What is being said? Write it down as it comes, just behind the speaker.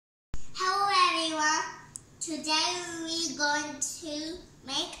Today we're going to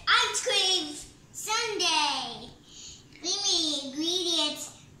make ice cream sundae. We need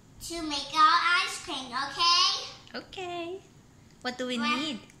ingredients to make our ice cream, okay? Okay. What do we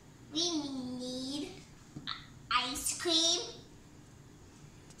need? We need ice cream,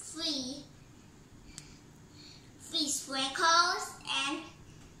 three sprinkles,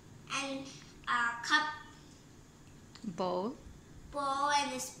 and a cup, Bowl.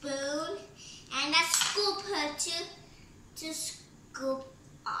 and a spoon, and a scooper to scoop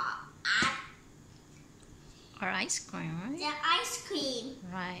up Our ice cream, right? the ice cream.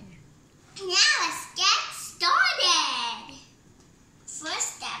 Right. Now let's get started.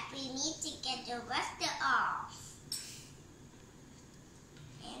 First step, we need to get the rest off.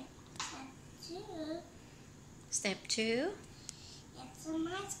 And Step 2. get some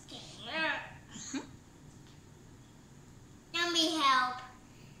ice cream. Let me help.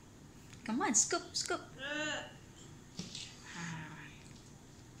 Come on, scoop, scoop.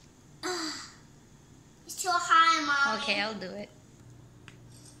 It's too high, Mommy. Okay, I'll do it.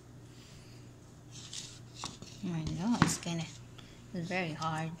 I know, it's very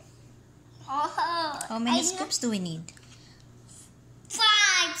hard. Oh, How many scoops do we need?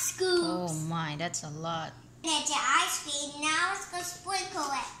 5 scoops. Oh my, that's a lot. Get your ice cream. Now let's go sprinkle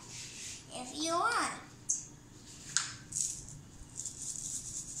it if you want.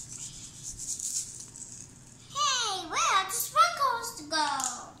 Hey, where are the sprinkles to go?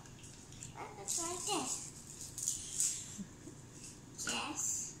 Let's try this.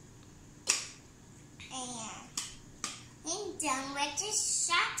 Yes. And we're done with the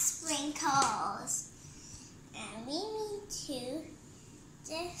shark sprinkles. And we need to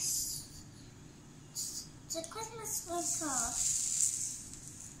the Christmas sprinkles.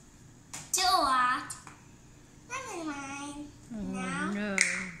 Do what? Never mind. Now, No.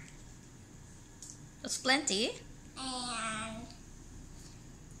 That's plenty. and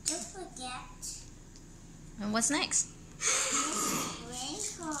don't forget And what's next? the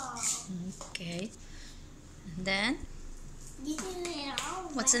sprinkle. Okay. And then, You do it all.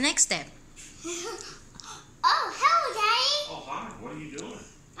 what's the next step? Oh, hello, Daddy. Oh, hi. What are you doing?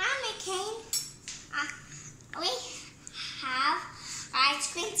 I'm Kane. We have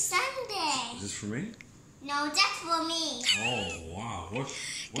ice cream sundae. Is this for me? No, that's for me. Oh, wow.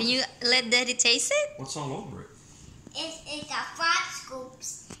 Can you let Daddy taste it? What's all over it? It got 5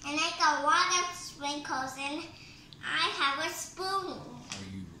 scoops, and I got water sprinkles, and I have a spoon.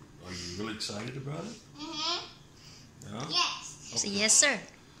 Are you really excited about it? Yeah? Yes. So, yes, sir.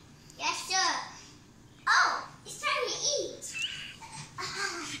 Yes, sir. Oh, it's time to eat.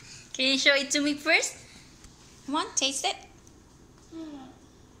 Can you show it to me first? Come on, taste it.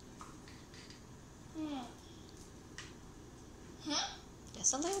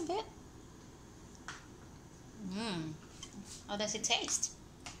 Just a little bit. How does it taste?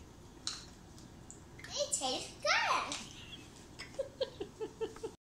 It tastes good.